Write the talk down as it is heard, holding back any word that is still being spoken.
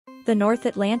The North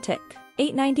Atlantic.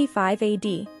 895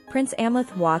 AD. Prince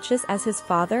Amleth watches as his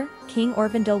father, King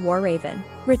Orvandil Warraven,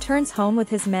 returns home with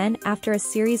his men after a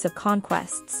series of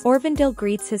conquests. Orvandil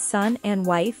greets his son and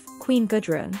wife, Queen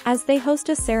Gudrun. As they host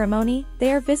a ceremony,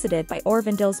 they are visited by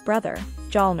Orvandil's brother,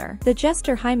 Fjalnir. The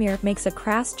jester Hymir makes a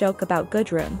crass joke about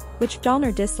Gudrun, which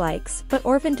Fjalnir dislikes, but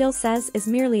Orvandil says is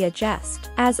merely a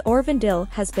jest. As Orvandil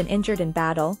has been injured in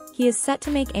battle, he is set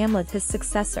to make Amleth his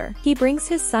successor. He brings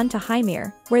his son to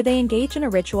Hymir, where they engage in a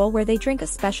ritual where they drink a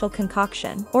special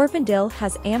concoction. Orvandil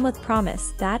has Amleth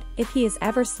promise that, if he is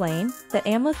ever slain, that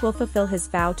Amleth will fulfill his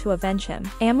vow to avenge him.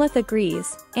 Amleth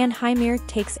agrees, and Hymir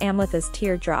takes Amleth as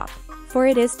teardrop, for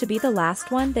it is to be the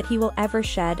last one that he will ever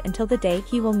shed until the day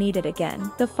he will need it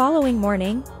again. The following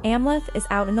morning, Amleth is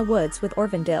out in the woods with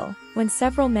Orvandil, when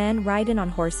several men ride in on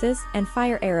horses and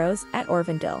fire arrows at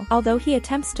Orvandil. Although he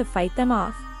attempts to fight them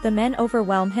off, the men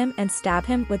overwhelm him and stab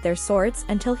him with their swords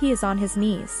until he is on his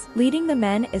knees. Leading the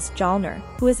men is Fjalnir,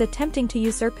 who is attempting to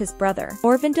usurp his brother.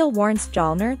 Orvandil warns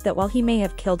Fjalnir that while he may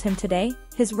have killed him today,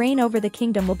 his reign over the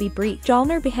kingdom will be brief.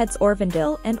 Fjalnir beheads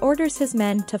Orvandil and orders his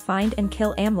men to find and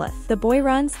kill Amleth. The boy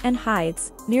runs and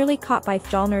hides, nearly caught by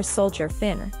Fjalnir's soldier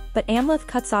Finnr, but Amleth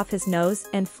cuts off his nose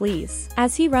and flees.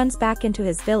 As he runs back into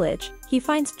his village, he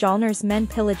finds Fjalnir's men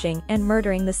pillaging and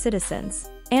murdering the citizens,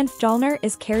 and Fjalnir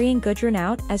is carrying Gudrun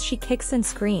out as she kicks and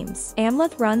screams.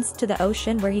 Amleth runs to the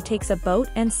ocean where he takes a boat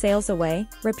and sails away,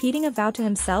 repeating a vow to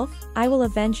himself, "I will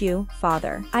avenge you,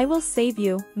 father. I will save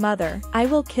you, mother. I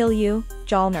will kill you,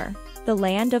 Fjalnir." The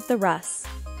land of the Rus.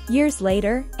 Years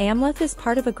later, Amleth is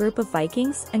part of a group of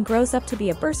Vikings and grows up to be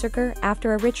a berserker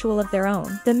after a ritual of their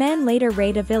own. The men later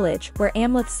raid a village where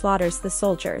Amleth slaughters the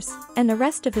soldiers, and the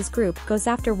rest of his group goes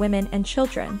after women and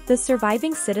children. The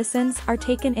surviving citizens are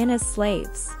taken in as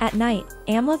slaves. At night,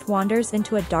 Amleth wanders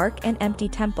into a dark and empty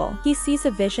temple. He sees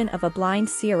a vision of a blind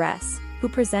seeress, who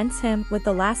presents him with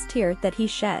the last tear that he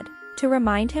shed, to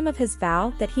remind him of his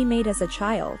vow that he made as a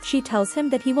child. She tells him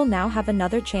that he will now have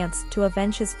another chance to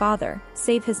avenge his father,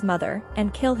 save his mother,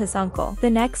 and kill his uncle. The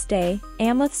next day,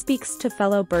 Amleth speaks to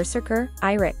fellow berserker,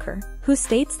 Eiríkr, who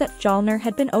states that Fjalnir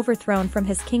had been overthrown from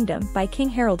his kingdom by King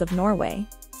Harald of Norway,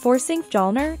 forcing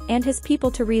Fjalnir and his people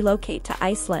to relocate to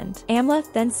Iceland.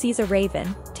 Amleth then sees a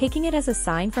raven, taking it as a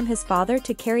sign from his father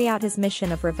to carry out his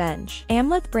mission of revenge.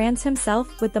 Amleth brands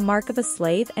himself with the mark of a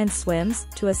slave and swims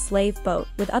to a slave boat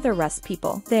with other Rus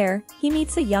people. There, he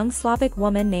meets a young Slavic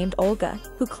woman named Olga,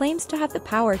 who claims to have the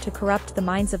power to corrupt the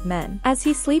minds of men. As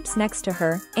he sleeps next to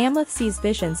her, Amleth sees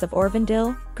visions of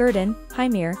Orvandil, Gurdon,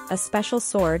 Hymir, a special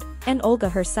sword, and Olga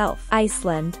herself.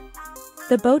 Iceland.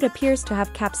 The boat appears to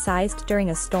have capsized during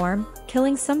a storm,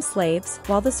 killing some slaves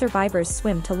while the survivors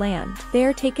swim to land. They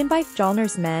are taken by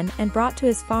Fjalnir's men and brought to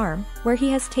his farm, where he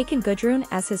has taken Gudrun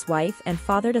as his wife and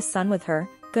fathered a son with her,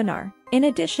 Gunnar. In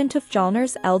addition to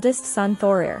Fjalnir's eldest son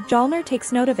Thorir, Fjalnir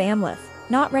takes note of Amleth,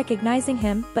 not recognizing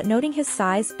him but noting his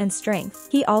size and strength.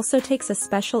 He also takes a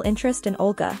special interest in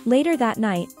Olga. Later that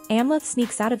night, Amleth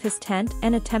sneaks out of his tent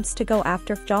and attempts to go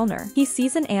after Fjalnir. He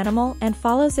sees an animal and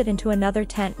follows it into another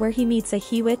tent where he meets a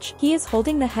he-witch. He is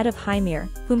holding the head of Hymir,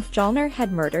 whom Fjalnir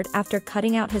had murdered after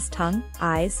cutting out his tongue,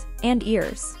 eyes, and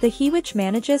ears. The he-witch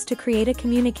manages to create a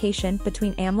communication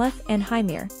between Amleth and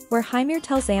Hymir, where Hymir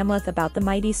tells Amleth about the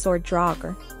mighty sword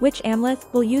Draugr, which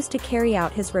Amleth will use to carry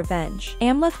out his revenge.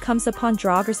 Amleth comes upon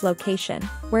Draugr's location,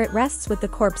 where it rests with the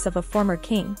corpse of a former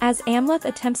king. As Amleth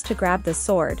attempts to grab the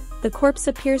sword, the corpse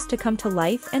appears to come to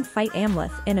life and fight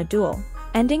Amleth in a duel,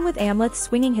 ending with Amleth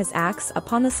swinging his axe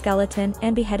upon the skeleton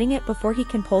and beheading it before he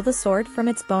can pull the sword from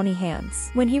its bony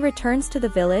hands. When he returns to the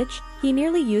village, he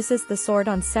nearly uses the sword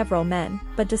on several men,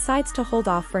 but decides to hold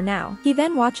off for now. He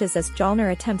then watches as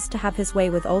Fjalnir attempts to have his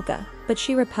way with Olga, but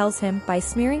she repels him by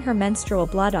smearing her menstrual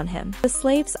blood on him. The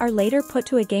slaves are later put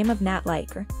to a game of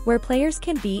Natleikr, where players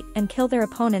can beat and kill their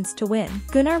opponents to win.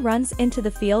 Gunnar runs into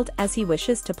the field as he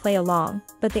wishes to play along,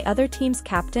 but the other team's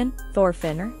captain,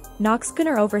 Thorfinnr, knocks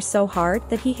Gunnar over so hard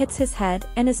that he hits his head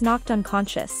and is knocked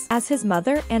unconscious. As his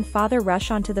mother and father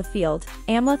rush onto the field,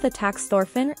 Amleth attacks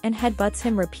Thorfinnr and headbutts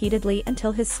him repeatedly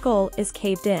until his skull is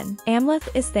caved in.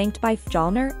 Amleth is thanked by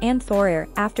Fjalnir and Thorir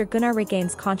after Gunnar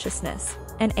regains consciousness,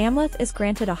 and Amleth is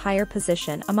granted a higher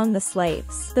position among the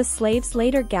slaves. The slaves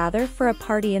later gather for a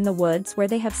party in the woods where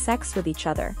they have sex with each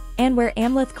other, and where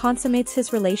Amleth consummates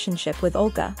his relationship with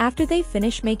Olga. After they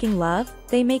finish making love,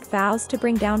 they make vows to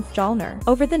bring down Fjalnir.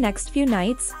 Over the next few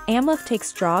nights, Amleth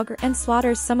takes Draugr and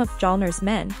slaughters some of Fjalnir's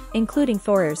men, including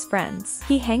Thorir's friends.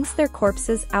 He hangs their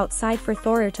corpses outside for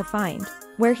Thorir to find,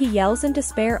 where he yells in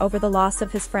despair over the loss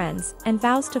of his friends, and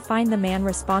vows to find the man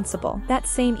responsible. That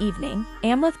same evening,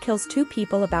 Amleth kills 2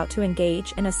 people about to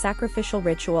engage in a sacrificial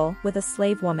ritual with a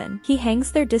slave woman. He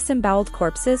hangs their disemboweled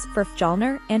corpses for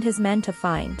Fjolnir and his men to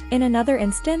find. In another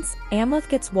instance, Amleth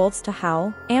gets wolves to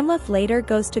howl. Amleth later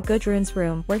goes to Gudrun's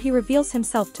room where he reveals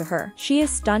himself to her. She is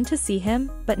stunned to see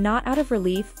him, but not out of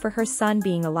relief for her son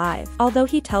being alive. Although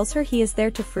he tells her he is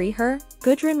there to free her,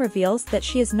 Gudrun reveals that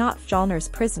she is not Fjolnir's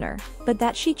prisoner, but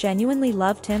that she genuinely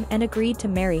loved him and agreed to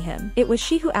marry him. It was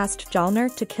she who asked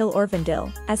Fjolnir to kill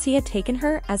Orvandil, as he had taken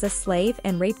her as a slave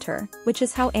and raped her, which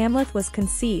is how Amleth was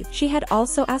conceived. She had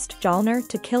also asked Fjolnir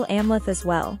to kill Amleth as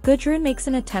well. Gudrun makes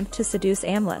an attempt to seduce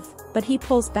Amleth, but he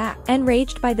pulls back.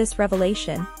 Enraged by this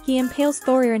revelation, he impales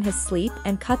Thorir in his sleep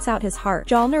and cuts out his heart.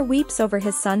 Fjolnir weeps over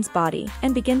his son's body,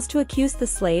 and begins to accuse the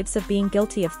slaves of being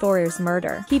guilty of Thorir's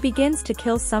murder. He begins to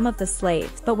kill some of the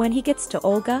slaves, but when he gets to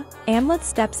Olga, Amleth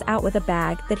steps out with a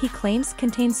bag that he claims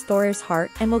contains Thorir's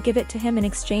heart and will give it to him in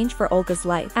exchange for Olga's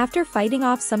life. After fighting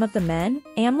off some of the men,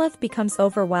 Amleth becomes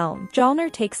overwhelmed.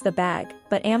 Fjolnir takes the bag,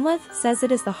 but Amleth says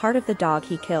it is the heart of the dog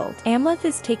he killed. Amleth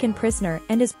is taken prisoner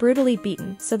and is brutally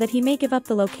beaten so that he may give up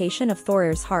the location of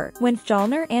Thorir's heart. When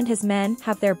Fjolnir and his men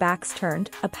have their backs turned,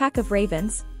 a pack of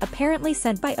ravens, apparently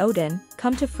sent by Odin,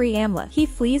 come to free Amleth. He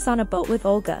flees on a boat with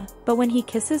Olga, but when he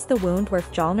kisses the wound where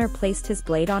Fjolnir placed his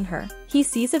blade on her, he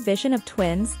sees a vision of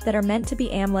twins that are meant to be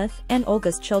Amleth and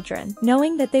Olga's children.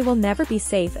 Knowing that they will never be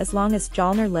safe as long as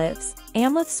Fjolnir lives,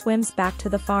 Amleth swims back to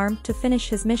the farm to finish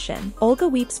his mission. Olga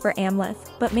weeps for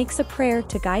Amleth, but makes a prayer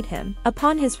to guide him.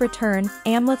 Upon his return,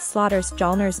 Amleth slaughters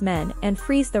Fjolnir's men and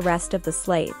frees the rest of the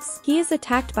slaves. He is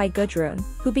attacked by Gudrun,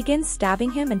 who begins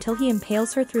stabbing him until he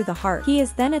impales her through the heart. He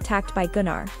is then attacked by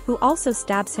Gunnar, who also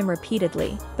stabs him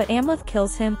repeatedly, but Amleth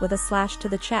kills him with a slash to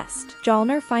the chest.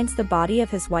 Fjolnir finds the body of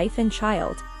his wife and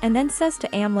child, and then says to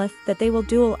Amleth that they will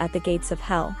duel at the gates of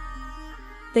hell.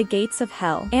 The Gates of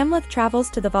Hell. Amleth travels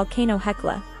to the volcano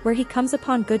Hekla, where he comes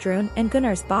upon Gudrun and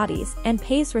Gunnar's bodies and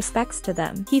pays respects to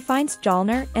them. He finds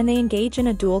Fjolnir and they engage in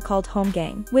a duel called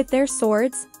Holmgang. With their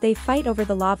swords, they fight over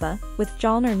the lava, with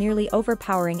Fjolnir nearly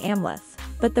overpowering Amleth.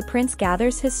 But the prince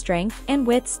gathers his strength and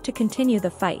wits to continue the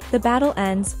fight. The battle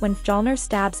ends when Fjolnir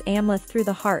stabs Amleth through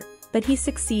the heart, but he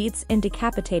succeeds in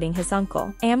decapitating his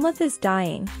uncle. Amleth is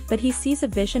dying, but he sees a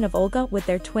vision of Olga with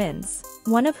their twins,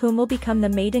 one of whom will become the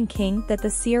maiden king that the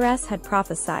seeress had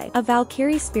prophesied. A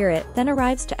Valkyrie spirit then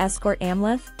arrives to escort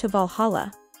Amleth to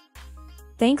Valhalla.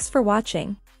 Thanks for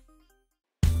watching.